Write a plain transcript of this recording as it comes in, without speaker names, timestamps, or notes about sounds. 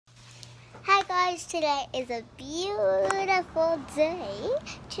guys, today is a beautiful day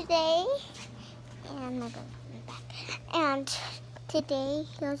today, and my brother's back. And today,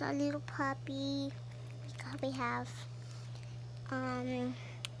 here's our little puppy we have. And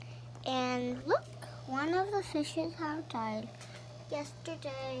look, one of the fishes have died.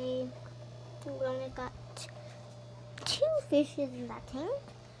 Yesterday, we only got 2 fishes in that tank.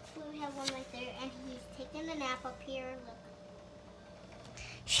 We have one right there, and he's taking a nap up here. Look.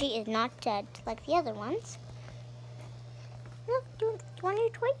 She is not dead like the other ones. Look, you want your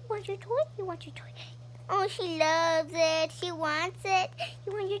toy? You want your toy? You want your toy? Oh, she loves it. She wants it.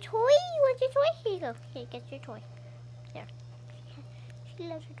 You want your toy? You want your toy? Here you go. Here, get your toy. There. She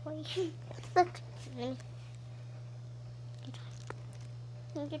loves her toy. Look. You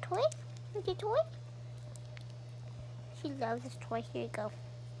want your toy? You want your toy? She loves this toy. Here you go.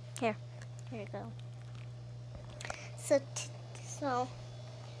 Here you go. So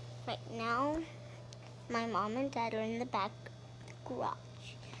right now, my mom and dad are in the back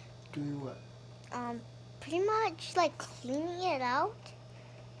garage. Doing what? Pretty much like cleaning it out.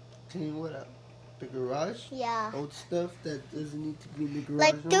 Cleaning what out? The garage? Yeah. Old stuff that doesn't need to be in the garage.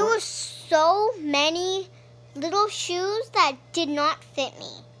 Like there were so many little shoes that did not fit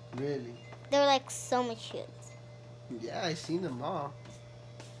me. Really? There were like so many shoes. Yeah, I seen them all.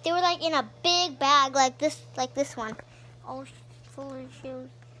 They were like in a big bag, like this one. All full of shoes.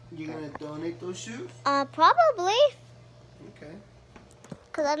 You're gonna donate those shoes? Probably. Okay.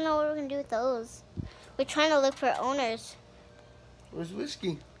 Cause I don't know what we're gonna do with those. We're trying to look for owners. Where's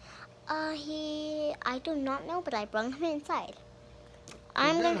Whiskey? I do not know, but I brought him inside.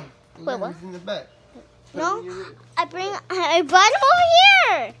 Wait, what? He's in the back. No, I brought him over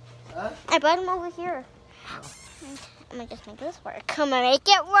here. Huh? I brought him over here. I'm gonna just make this work. I'm gonna make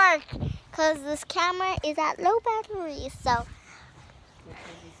it work, cause this camera is at low battery. So,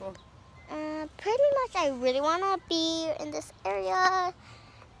 pretty much, I really wanna be in this area.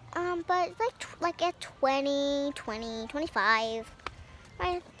 But it's like at 20, 25,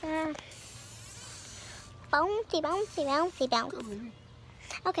 right there. Bouncy, bouncy, bouncy, bouncy.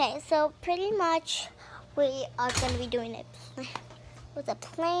 Okay, so pretty much we are gonna be doing it with a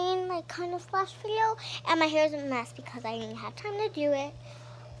plain, like, kind of flash video, and my hair is a mess because I didn't have time to do it.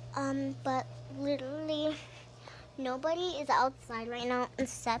 But literally nobody is outside right now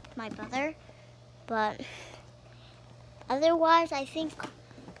except my brother. But otherwise, I think,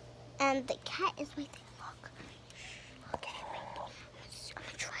 and the cat is right there. Look at me. I'm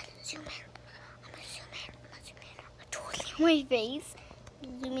gonna try to zoom in. I'm gonna zoom in. I'm totally on my face.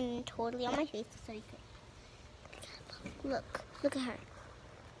 Zoom in totally on my face so you can look at her.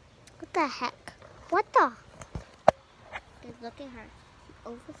 What the heck? What the? Just look at her. She's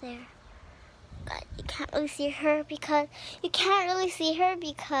over there. But you can't really see her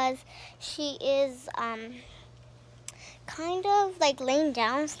because she is kind of like laying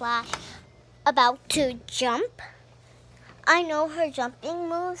down / about to jump. I know her jumping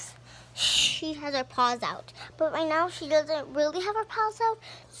moves. She has her paws out, but right now she doesn't really have her paws out,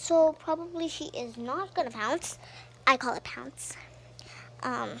 so probably she is not gonna pounce. I call it pounce.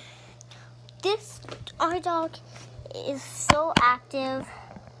 Our dog is so active.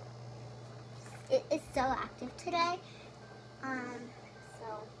 It is so active today. So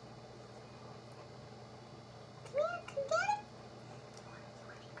come here, come get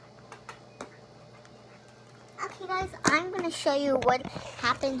it. Okay, guys, I'm gonna show you what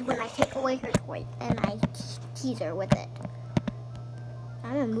happens when I take away her toy and I tease her with it.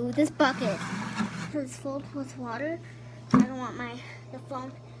 I'm gonna move this bucket. It's filled with water. I don't want the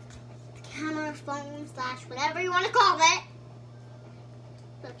phone, the camera, phone / whatever you want to call it.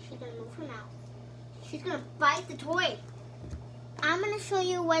 Look, she's gonna move her mouth. She's gonna bite the toy. I'm gonna show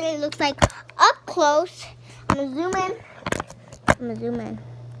you what it looks like up close. I'm gonna zoom in.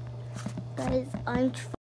 Guys, I'm